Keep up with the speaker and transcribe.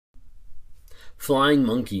Flying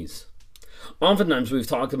monkeys. Oftentimes we've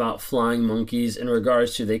talked about flying monkeys in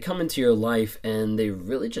regards to they come into your life and they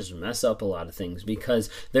really just mess up a lot of things because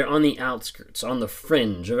they're on the outskirts, on the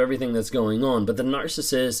fringe of everything that's going on. But the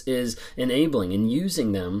narcissist is enabling and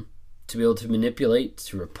using them to be able to manipulate,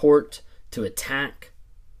 to report, to attack.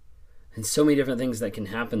 And so many different things that can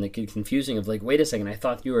happen that get confusing of like, wait a second, I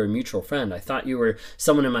thought you were a mutual friend. I thought you were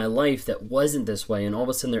someone in my life that wasn't this way. And all of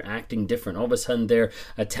a sudden they're acting different. All of a sudden they're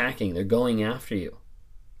attacking. They're going after you.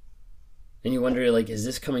 And you wonder, like, is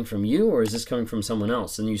this coming from you or is this coming from someone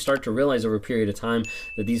else? And you start to realize over a period of time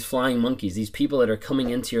that these flying monkeys, these people that are coming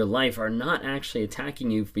into your life are not actually attacking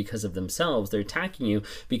you because of themselves. They're attacking you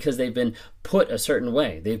because they've been put a certain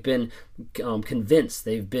way. They've been convinced.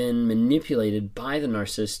 They've been manipulated by the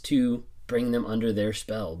narcissist to bring them under their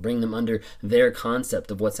spell, bring them under their concept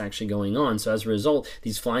of what's actually going on. So as a result,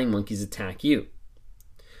 these flying monkeys attack you.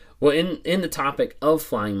 Well, in the topic of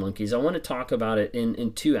flying monkeys, I want to talk about it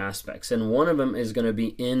in two aspects. And one of them is going to be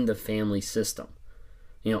in the family system,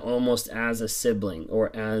 almost as a sibling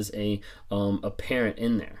or as a parent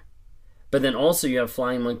in there. But then also you have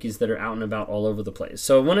flying monkeys that are out and about all over the place.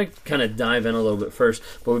 So I want to kind of dive in a little bit first.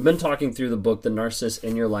 But we've been talking through the book, The Narcissist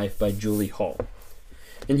in Your Life by Julie Hall.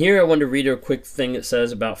 And here I want to read a quick thing it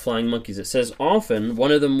says about flying monkeys. It says, often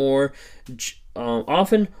one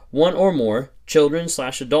or more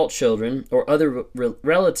children/adult children or other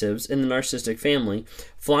relatives in the narcissistic family,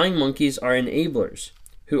 flying monkeys are enablers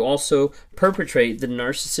who also perpetrate the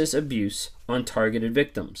narcissist abuse on targeted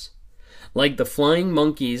victims. Like the flying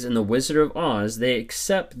monkeys in The Wizard of Oz, they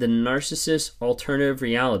accept the narcissist's alternative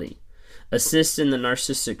reality, assist in the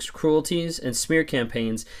narcissist's cruelties and smear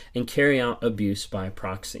campaigns, and carry out abuse by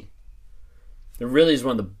proxy. It really is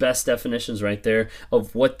one of the best definitions right there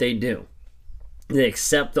of what they do. They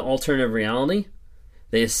accept the alternative reality,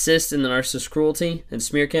 they assist in the narcissist cruelty and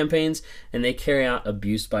smear campaigns, and they carry out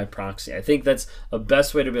abuse by proxy. I think that's a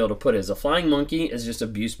best way to be able to put it. Is a flying monkey is just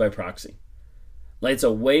abuse by proxy. Like it's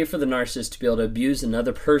a way for the narcissist to be able to abuse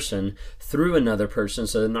another person through another person,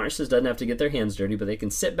 so the narcissist doesn't have to get their hands dirty, but they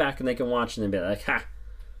can sit back and they can watch and they be like, ha,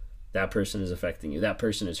 that person is affecting you. That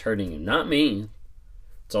person is hurting you. Not me.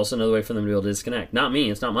 It's also another way for them to be able to disconnect. Not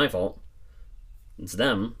me. It's not my fault. It's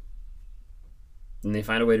them. And they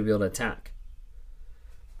find a way to be able to attack.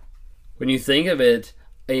 When you think of it,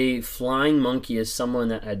 a flying monkey is someone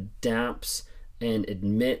that adapts and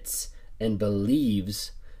admits and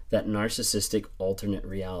believes that narcissistic alternate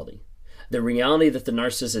reality. The reality that the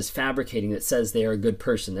narcissist is fabricating that says they are a good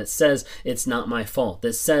person, that says it's not my fault,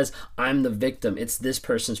 that says I'm the victim, it's this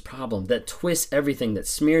person's problem, that twists everything, that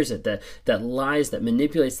smears it, that lies, that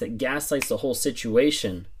manipulates, that gaslights the whole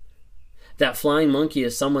situation. That flying monkey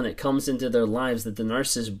is someone that comes into their lives that the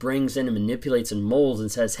narcissist brings in and manipulates and molds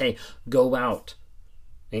and says, hey, go out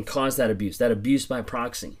and cause that abuse by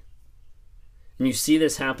proxy. And you see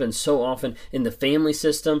this happen so often in the family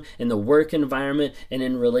system, in the work environment, and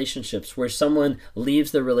in relationships where someone leaves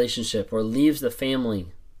the relationship or leaves the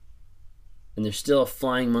family and there's still a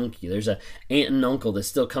flying monkey. There's an aunt and uncle that's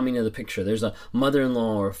still coming into the picture. There's a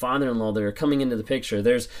mother-in-law or a father-in-law that are coming into the picture.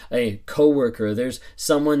 There's a coworker. There's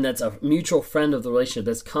someone that's a mutual friend of the relationship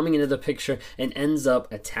that's coming into the picture and ends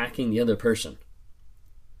up attacking the other person.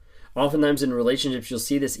 Oftentimes in relationships, you'll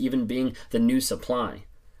see this even being the new supply,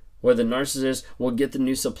 where the narcissist will get the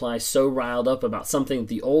new supply so riled up about something that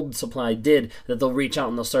the old supply did that they'll reach out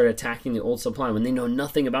and they'll start attacking the old supply when they know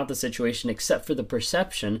nothing about the situation except for the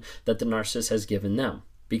perception that the narcissist has given them.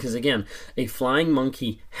 Because again, a flying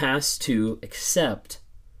monkey has to accept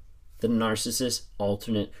the narcissist's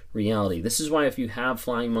alternate reality. This is why if you have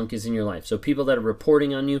flying monkeys in your life, so people that are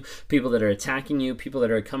reporting on you, people that are attacking you, people that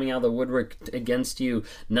are coming out of the woodwork against you,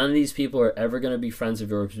 none of these people are ever going to be friends of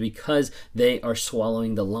yours because they are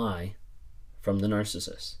swallowing the lie from the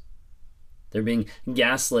narcissist. They're being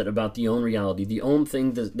gaslit about the own reality, the own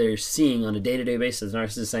thing that they're seeing on a day-to-day basis. The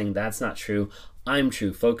narcissist is saying, that's not true, I'm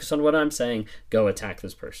true, focus on what I'm saying, go attack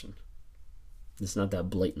this person. It's not that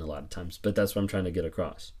blatant a lot of times, but that's what I'm trying to get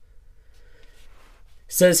across.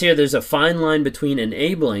 It says here there's a fine line between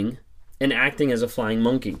enabling and acting as a flying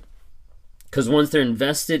monkey. Because once they're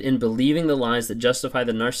invested in believing the lies that justify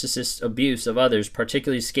the narcissist's abuse of others,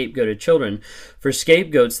 particularly scapegoated children, for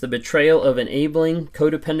scapegoats, the betrayal of enabling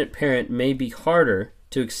codependent parent may be harder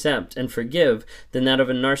to accept and forgive than that of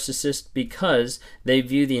a narcissist because they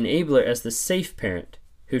view the enabler as the safe parent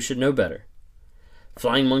who should know better.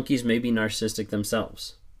 Flying monkeys may be narcissistic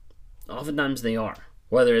themselves. Oftentimes they are.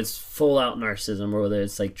 whether it's full out narcissism or whether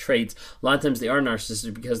it's like traits. A lot of times they are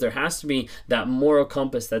narcissistic because there has to be that moral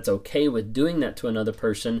compass that's okay with doing that to another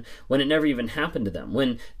person when it never even happened to them,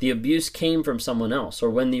 when the abuse came from someone else, or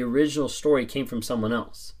when the original story came from someone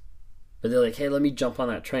else. But they're like, hey, let me jump on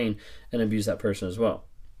that train and abuse that person as well.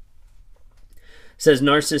 It says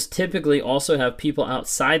narcissists typically also have people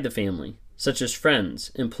outside the family, such as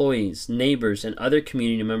friends, employees, neighbors, and other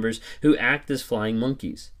community members who act as flying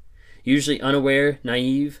monkeys. Usually unaware,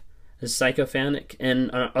 naive, psychopathic, and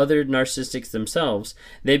other narcissists themselves,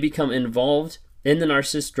 they become involved in the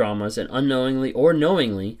narcissist dramas and unknowingly or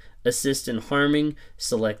knowingly assist in harming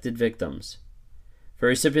selected victims. For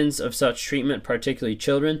recipients of such treatment, particularly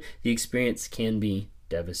children, the experience can be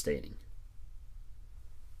devastating.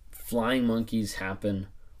 Flying monkeys happen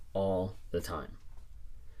all the time.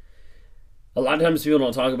 A lot of times people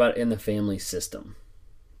don't talk about it in the family system.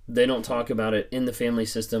 They don't talk about it in the family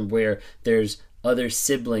system where there's other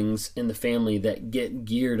siblings in the family that get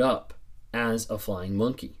geared up as a flying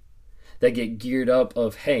monkey. That get geared up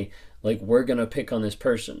of, hey, like, we're going to pick on this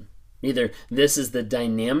person. Either this is the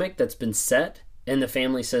dynamic that's been set in the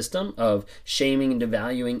family system of shaming and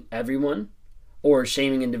devaluing everyone, or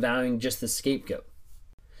shaming and devaluing just the scapegoat.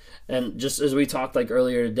 And just as we talked like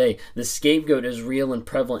earlier today, the scapegoat is real and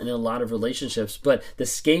prevalent in a lot of relationships, but the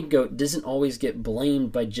scapegoat doesn't always get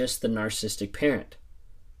blamed by just the narcissistic parent.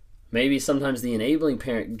 Maybe sometimes the enabling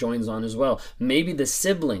parent joins on as well. Maybe the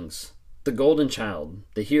siblings, the golden child,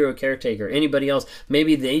 the hero caretaker, anybody else,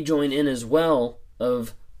 maybe they join in as well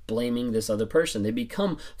of blaming this other person. They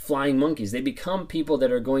become flying monkeys. They become people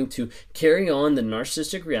that are going to carry on the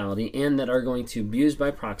narcissistic reality and that are going to abuse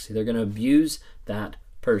by proxy. They're going to abuse that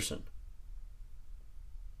person.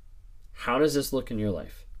 How does this look in your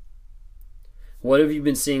life? What have you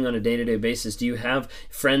been seeing on a day-to-day basis? Do you have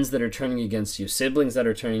friends that are turning against you, siblings that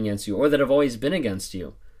are turning against you, or that have always been against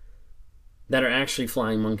you, that are actually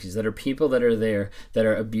flying monkeys, that are people that are there, that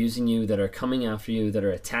are abusing you, that are coming after you, that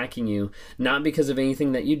are attacking you, not because of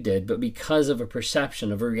anything that you did, but because of a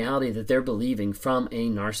perception of a reality that they're believing from a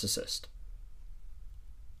narcissist?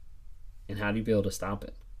 And how do you be able to stop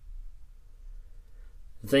it?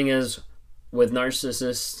 The thing is, with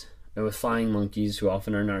narcissists and with flying monkeys who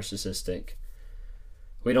often are narcissistic,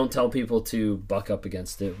 we don't tell people to buck up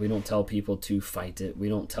against it. We don't tell people to fight it. We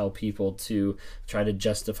don't tell people to try to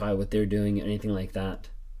justify what they're doing or anything like that.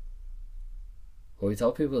 What we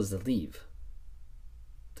tell people is to leave,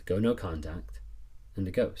 to go no contact, and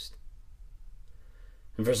to ghost.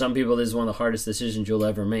 And for some people, this is one of the hardest decisions you'll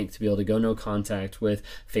ever make, to be able to go no contact with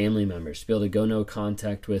family members, to be able to go no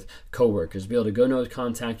contact with coworkers, to be able to go no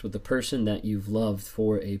contact with the person that you've loved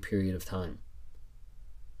for a period of time.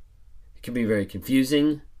 It can be very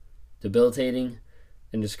confusing, debilitating,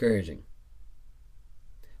 and discouraging.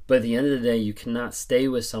 But at the end of the day, you cannot stay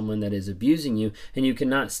with someone that is abusing you, and you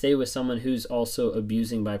cannot stay with someone who's also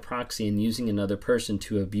abusing by proxy and using another person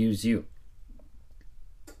to abuse you.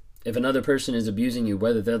 If another person is abusing you,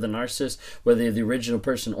 whether they're the narcissist, whether they're the original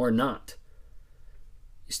person or not,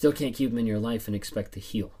 you still can't keep them in your life and expect to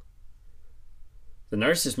heal. The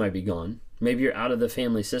narcissist might be gone. Maybe you're out of the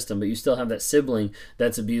family system, but you still have that sibling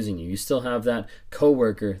that's abusing you. You still have that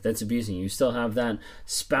coworker that's abusing you. You still have that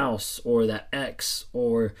spouse or that ex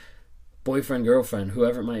or boyfriend, girlfriend,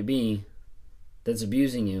 whoever it might be, that's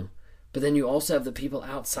abusing you. But then you also have the people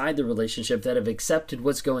outside the relationship that have accepted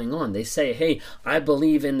what's going on. They say, hey, I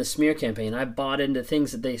believe in the smear campaign. I bought into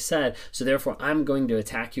things that they said, so therefore I'm going to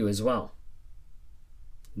attack you as well.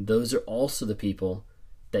 Those are also the people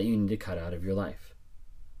that you need to cut out of your life.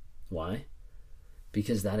 Why?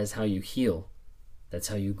 Because that is how you heal. That's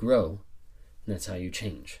how you grow. And that's how you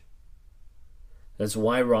change. That's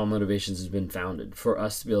why Raw Motivations has been founded, for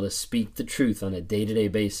us to be able to speak the truth on a day-to-day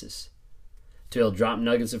basis. To be able to drop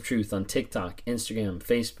nuggets of truth on TikTok, Instagram,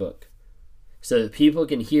 Facebook, so that people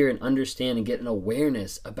can hear and understand and get an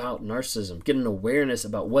awareness about narcissism, get an awareness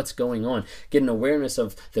about what's going on, get an awareness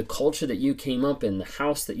of the culture that you came up in, the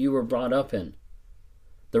house that you were brought up in,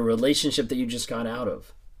 the relationship that you just got out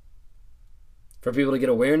of. For people to get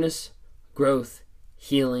awareness, growth,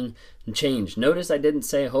 healing, and change. Notice I didn't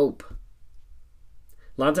say hope.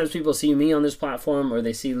 A lot of times people see me on this platform, or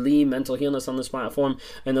they see Lee Mental Healness on this platform,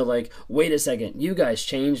 and they're like, wait a second, you guys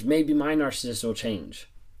changed, maybe my narcissist will change.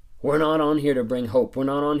 We're not on here to bring hope. We're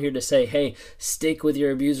not on here to say, hey, stick with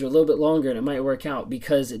your abuser a little bit longer and it might work out,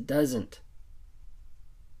 because it doesn't.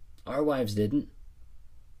 Our wives didn't.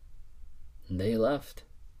 And they left.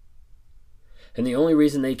 And the only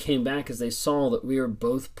reason they came back is they saw that we were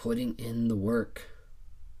both putting in the work.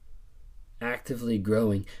 Actively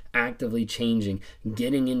growing, actively changing,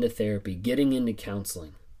 getting into therapy, getting into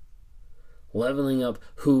counseling. leveling up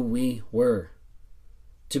who we were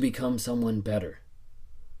to become someone better,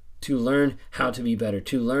 to learn how to be better,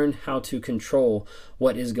 to learn how to control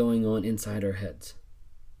what is going on inside our heads.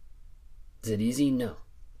 Is it easy? No.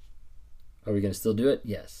 Are we going to still do it?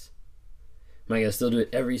 Yes. Am I going to still do it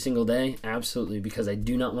every single day? Absolutely, because I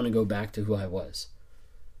do not want to go back to who I was.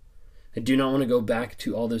 I do not want to go back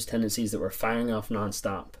to all those tendencies that were firing off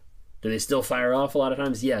nonstop. Do they still fire off a lot of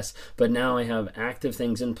times? Yes, but now I have active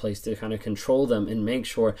things in place to kind of control them and make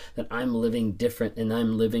sure that I'm living different and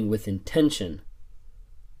I'm living with intention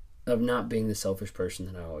of not being the selfish person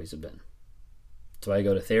that I always have been. So I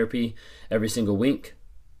go to therapy every single week.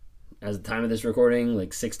 As the time of this recording,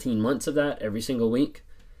 like 16 months of that every single week.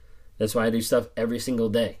 That's why I do stuff every single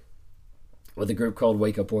day with a group called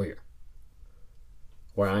Wake Up Warrior,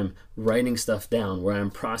 where I'm writing stuff down, where I'm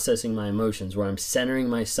processing my emotions, where I'm centering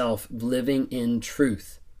myself, living in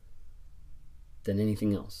truth than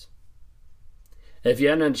anything else. If you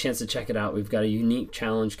haven't had a chance to check it out, we've got a unique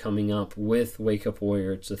challenge coming up with Wake Up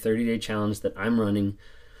Warrior. It's a 30-day challenge that I'm running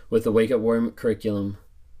with the Wake Up Warrior curriculum.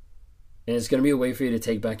 And it's going to be a way for you to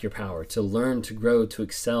take back your power, to learn, to grow, to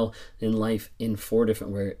excel in life in 4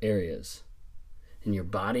 different areas. In your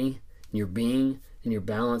body, in your being, in your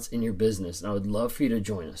balance, in your business. And I would love for you to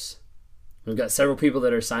join us. We've got several people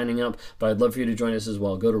that are signing up, but I'd love for you to join us as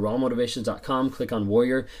well. Go to rawmotivations.com, click on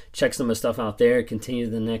Warrior, check some of the stuff out there, continue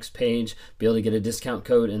to the next page, be able to get a discount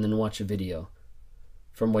code, and then watch a video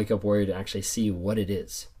from Wake Up Warrior to actually see what it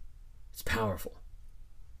is. It's powerful.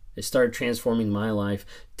 It started transforming my life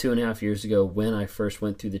 2.5 years ago when I first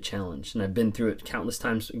went through the challenge. And I've been through it countless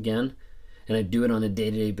times again, and I do it on a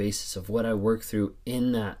day-to-day basis of what I work through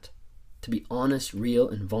in that, to be honest, real,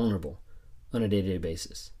 and vulnerable on a day-to-day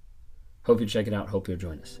basis. Hope you check it out. Hope you'll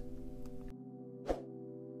join us.